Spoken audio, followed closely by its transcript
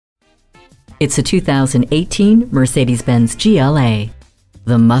It's a 2018 Mercedes-Benz GLA.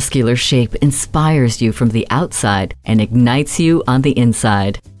 The muscular shape inspires you from the outside and ignites you on the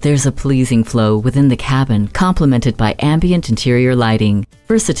inside. There's a pleasing flow within the cabin, complemented by ambient interior lighting.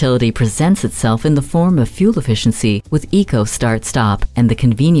 Versatility presents itself in the form of fuel efficiency with Eco Start-Stop and the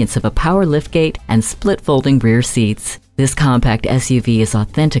convenience of a power liftgate and split-folding rear seats. This compact SUV is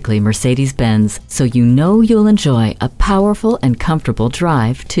authentically Mercedes-Benz, so you know you'll enjoy a powerful and comfortable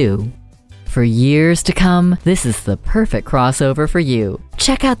drive, too. For years to come, this is the perfect crossover for you.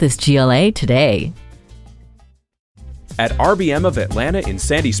 Check out this GLA today. At RBM of Atlanta in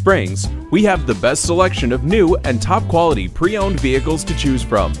Sandy Springs, we have the best selection of new and top-quality pre-owned vehicles to choose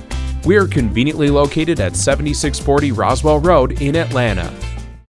from. We are conveniently located at 7640 Roswell Road in Atlanta.